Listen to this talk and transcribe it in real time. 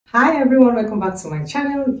Hi everyone, welcome back to my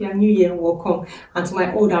channel. If you are new here, welcome, and to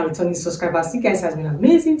my old and returning subscribers, you guys has been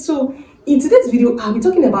amazing. So in today's video I'll be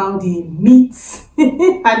talking about the myths.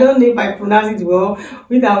 I don't know if I pronounce it well,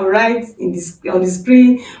 which I'll write in this on the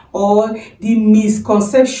screen, or the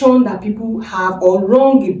misconception that people have or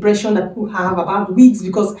wrong impression that people have about wigs.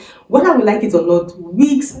 Because whether we like it or not,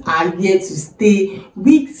 wigs are here to stay.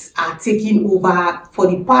 Wigs are taking over for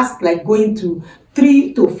the past, like, going to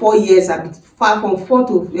 3 to 4 years, and from 4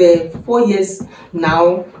 to 4 years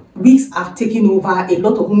now. Wigs have taken over. A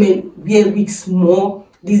lot of women wear wigs more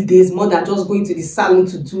these days, more than just going to the salon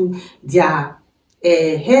to do their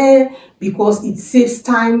hair, because it saves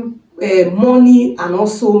time, money, and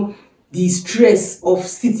also the stress of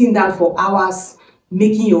sitting down for hours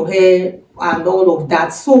making your hair and all of that.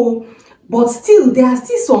 So but still, there are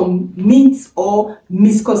still some myths or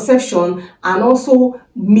misconception, and also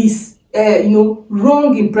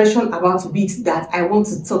wrong impression about wigs that I want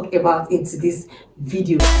to talk about into this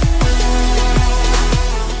video.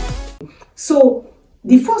 So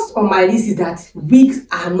the first on my list is that wigs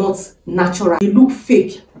are not natural. They look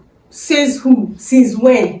fake. Says who? Since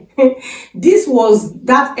when? This was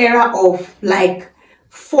that era of like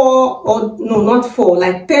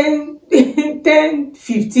 10,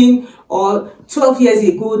 15 or 12 years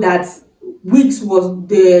ago, that wigs was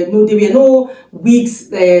there were no wigs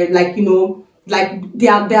like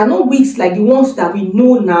there are no wigs like the ones that we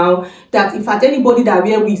know now, that in fact anybody that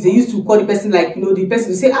wear wigs, they used to call the person, like, the person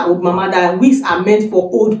will say, old mama, that wigs are meant for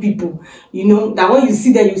old people, that when you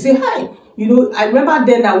see them you say hi. I remember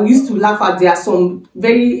then that we used to laugh at, there are some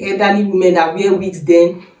very elderly women that wear wigs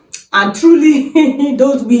then, and truly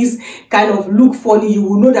those wigs kind of look funny. You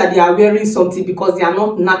will know that they are wearing something, because they are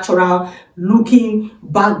not natural looking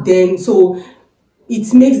back then. So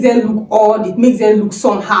it makes them look odd, it makes them look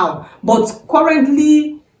somehow. But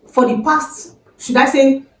currently, for the past, should I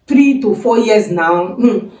say, 3 to 4 years now,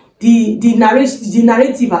 the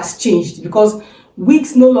narrative has changed, because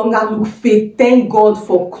wigs no longer look fake. Thank God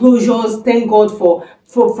for closures, thank God for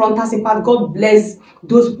frontals. In fact, God bless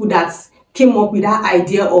those people that came up with that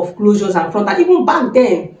idea of closures and frontal. Even back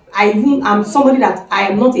then, I'm somebody that I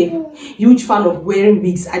am not a huge fan of wearing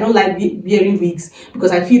wigs. I don't like wearing wigs,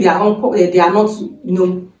 because I feel they are not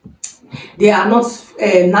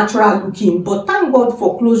natural looking. But thank God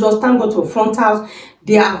for closures, thank God for frontals.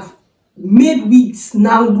 They have made wigs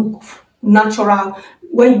now look natural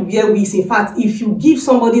when you wear wigs. In fact, if you give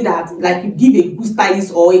somebody that, like, you give a good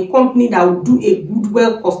stylist or a company that will do a good,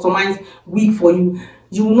 well customized wig for you,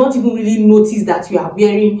 you will not even really notice that you are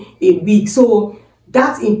wearing a wig. So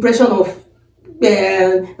that impression of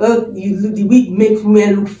the wig makes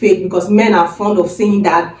women look fake, because men are fond of saying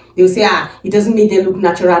that. They'll say, it doesn't make them look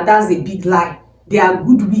natural. That's a big lie. There are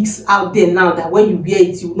good wigs out there now that when you wear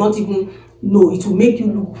it, you will not even know. It will make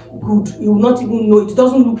you look good. You will not even know. It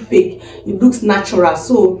doesn't look fake. It looks natural.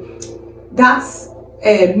 So that's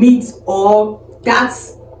a myth, or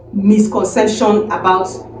that's misconception about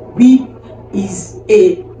wig is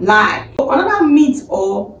a lie. Another myth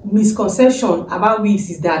or misconception about wigs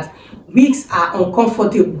is that wigs are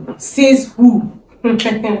uncomfortable. Says who?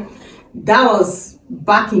 That was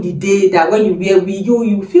back in the day, that when you wear wig,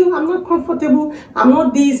 you feel, I'm not comfortable, I'm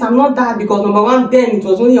not this, I'm not that. Because number one, then it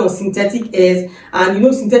was only on synthetic hairs,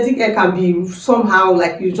 and synthetic hair can be somehow,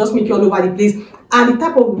 like, you just make it all over the place. And the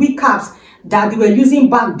type of wig caps that they were using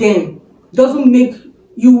back then doesn't make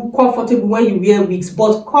you comfortable when you wear wigs.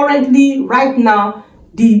 But currently, right now,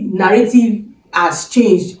 the narrative has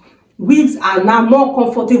changed. Wigs are now more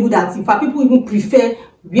comfortable, that in fact people even prefer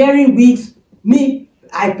wearing wigs. Me,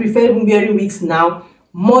 I prefer even wearing wigs now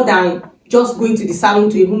more than just going to the salon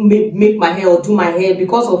to even make my hair or do my hair,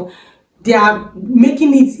 because of they are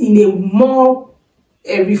making it in a more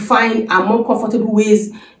refined and more comfortable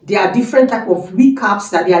ways. There are different type of wig caps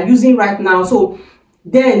that they are using right now. So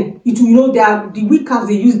then the wig caps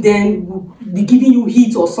they use then will be giving you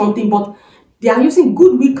heat or something, but they are using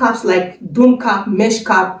good wig caps like dome cap, mesh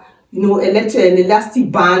cap, an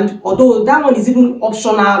elastic band. Although that one is even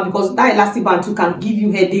optional, because that elastic band too can give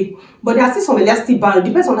you headache. But there are still some elastic band. It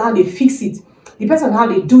depends on how they fix it, depends on how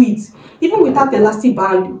they do it. Even without the elastic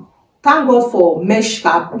band, thank God for mesh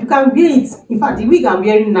cap, you can wear it. In fact, the wig I'm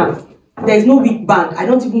wearing now, there is no wig band. I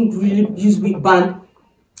don't even really use wig band,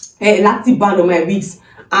 elastic band on my wigs,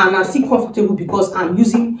 and I'm still comfortable because I'm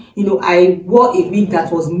using, I wore a wig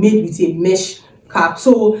that was made with a mesh cap.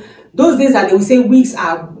 So those days that they will say wigs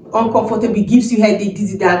are uncomfortable, it gives you headache,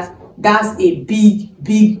 this is that's a big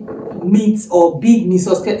myth or big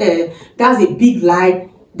misconception. That's a big lie.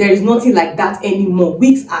 There is nothing like that anymore.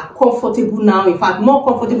 Wigs are comfortable now. In fact, more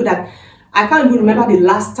comfortable than I can't even remember the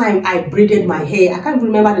last time I braided my hair. I can't even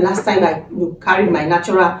remember the last time I carried my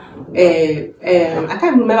natural. I can't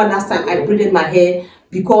even remember the last time I braided my hair,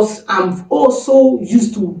 because I'm also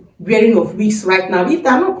used to wearing of wigs right now. If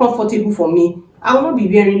they're not comfortable for me, I will not be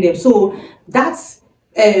wearing them. So that's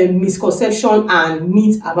a misconception and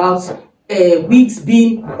myth about wigs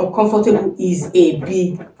being uncomfortable is a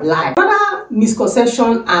big lie. Another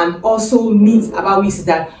misconception and also myth about wigs is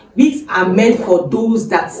that wigs are meant for those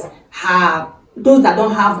that don't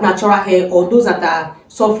have natural hair, or those that are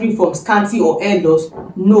suffering from scanty or hair loss.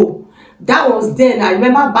 No, that was then. I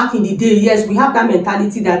remember back in the day, yes, we have that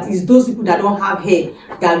mentality that is those people that don't have hair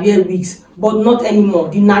that wear wigs, but not anymore.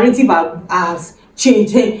 The narrative has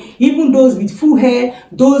changed. Even those with full hair,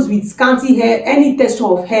 those with scanty hair, any texture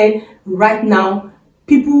of hair, right now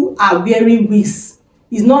people are wearing wigs.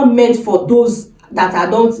 It's not meant for those that are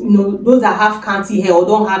those that have scanty hair or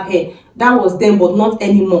don't have hair. That was then, but not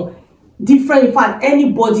anymore. Different, in fact,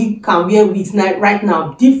 anybody can wear wigs now. Right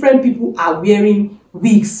now, different people are wearing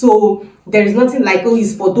wigs. So there is nothing like, oh,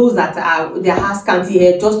 it's for those that have scanty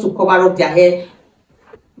hair just to cover up their hair.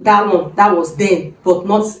 That was then, but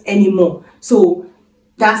not anymore. So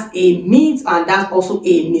that's a myth, and that's also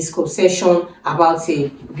a misconception about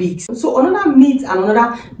wigs. So another myth and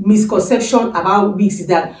another misconception about wigs is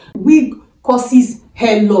that wig causes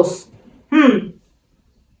hair loss.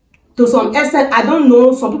 To some extent, I don't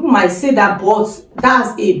know, some people might say that, but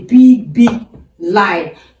that's a big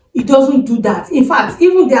lie. It doesn't do that. In fact,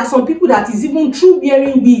 even there are some people that is even through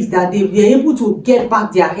wearing wigs that they were able to get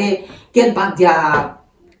back their hair, get back their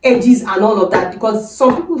edges and all of that, because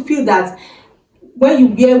some people feel that when you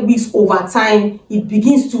wear wigs over time, it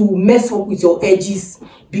begins to mess up with your edges,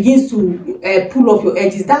 begins to pull off your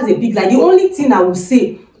edges. That's a big lie. The only thing I would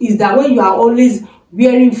say is that when you are always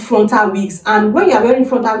wearing frontal wigs, and when you are wearing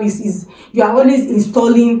frontal wigs, is you are always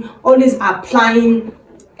always applying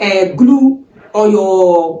glue on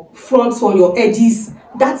your fronts, on your edges.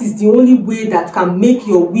 That is the only way that can make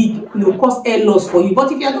your wig cause hair loss for you.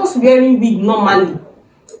 But if you are just wearing wig normally,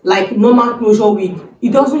 like normal closure wig,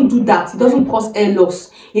 it doesn't do that. It doesn't cause hair loss.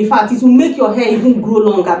 In fact, it will make your hair even grow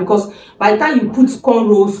longer, because by the time you put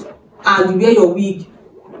cornrows and you wear your wig,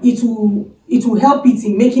 it will help it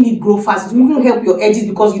in making it grow fast. It will even help your edges,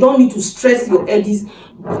 because you don't need to stress your edges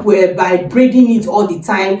by braiding it all the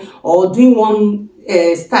time or doing one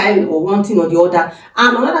style or one thing or the other.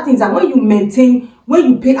 And another thing is that when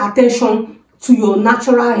you pay attention to your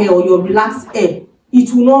natural hair or your relaxed hair,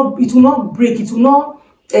 it will not break, it will not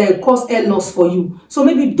cause hair loss for you. So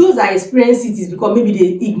maybe those that experience it is because maybe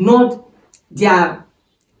they ignored their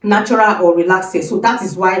natural or relaxed hair, so that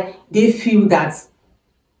is why they feel that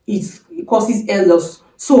it causes hair loss.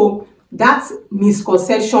 So that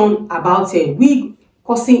misconception about a wig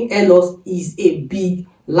causing hair loss is a big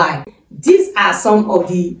lie. These are some of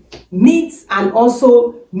the myths and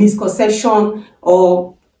also misconception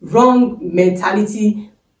or wrong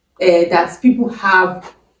mentality that people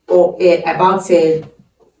have about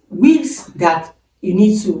wigs that you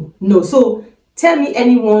need to know. So tell me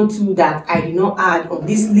anyone too that I did not add on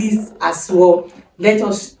this list as well. Let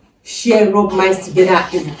us share, rub minds together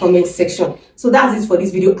in the comment section. So that's it for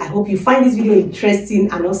this video. I hope you find this video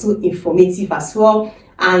interesting and also informative as well.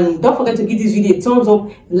 And don't forget to give this video a thumbs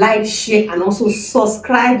up, like, share, and also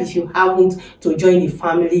subscribe if you haven't, to join the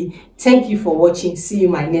family. Thank you for watching. See you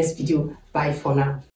in my next video. Bye for now.